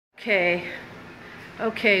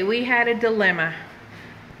Okay, we had a dilemma.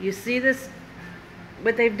 You see this,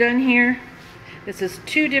 what they've done here? This is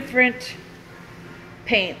two different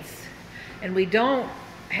paints, and we don't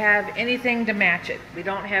have anything to match it. We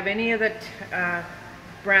don't have any of the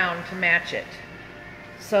brown to match it.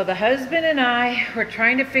 So the husband and I were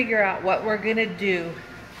trying to figure out what we're gonna do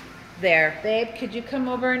there. Babe, could you come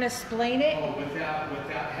over and explain it? Oh,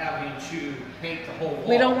 without having to paint the whole wall.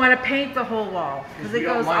 We don't want to paint the whole wall because it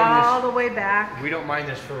goes all the way back. We don't mind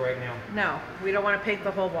this for right now. No, we don't want to paint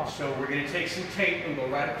the whole wall. So we're going to take some tape and go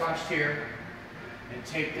right across here and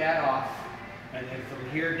tape that off. And then from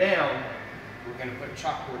here down, we're going to put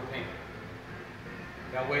chalkboard paint.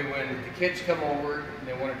 That way when the kids come over and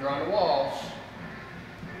they want to draw on the walls,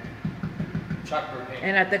 chalkboard paint.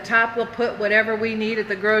 And at the top we'll put whatever we need at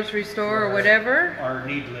the grocery store or whatever. Our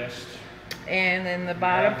need list. And then the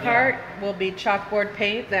bottom part will be chalkboard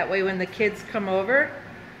paint. That way when the kids come over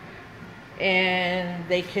and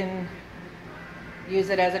they can use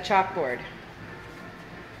it as a chalkboard.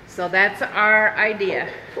 So that's our idea.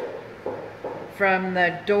 From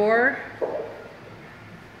the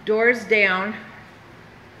doors down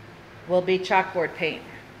will be chalkboard paint.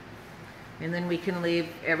 And then we can leave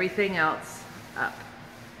everything else up.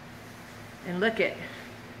 And look it.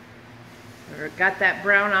 Got that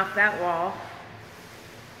brown off that wall.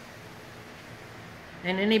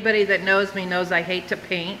 And anybody that knows me knows I hate to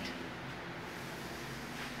paint.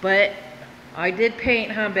 But I did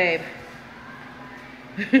paint, huh, babe?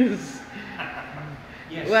 Yes,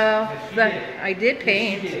 well, yes, I did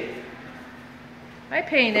paint. Yes, you did. I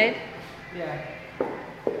painted. Yeah.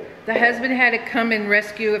 The husband had to come and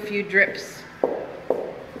rescue a few drips.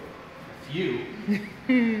 Few.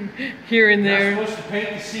 Here and there. Not supposed to paint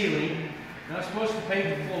the ceiling. Not supposed to paint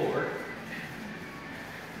the floor.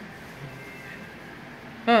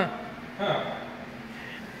 Huh.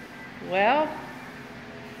 Well,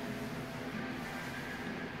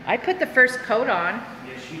 I put the first coat on.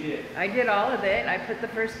 Yes, you did. I did all of it. I put the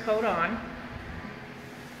first coat on.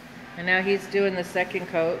 And now he's doing the second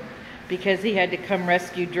coat because he had to come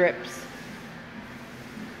rescue drips.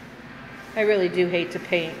 I really do hate to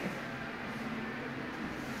paint.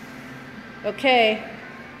 Okay.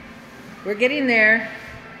 We're getting there.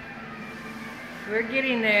 We're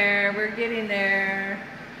getting there. We're getting there.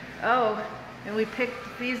 Oh, and we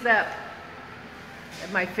picked these up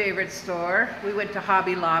at my favorite store. We went to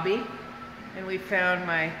Hobby Lobby and we found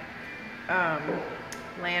my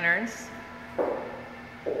lanterns. And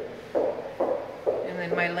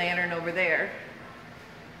then my lantern over there.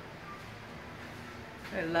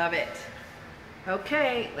 I love it.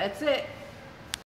 Okay, that's it.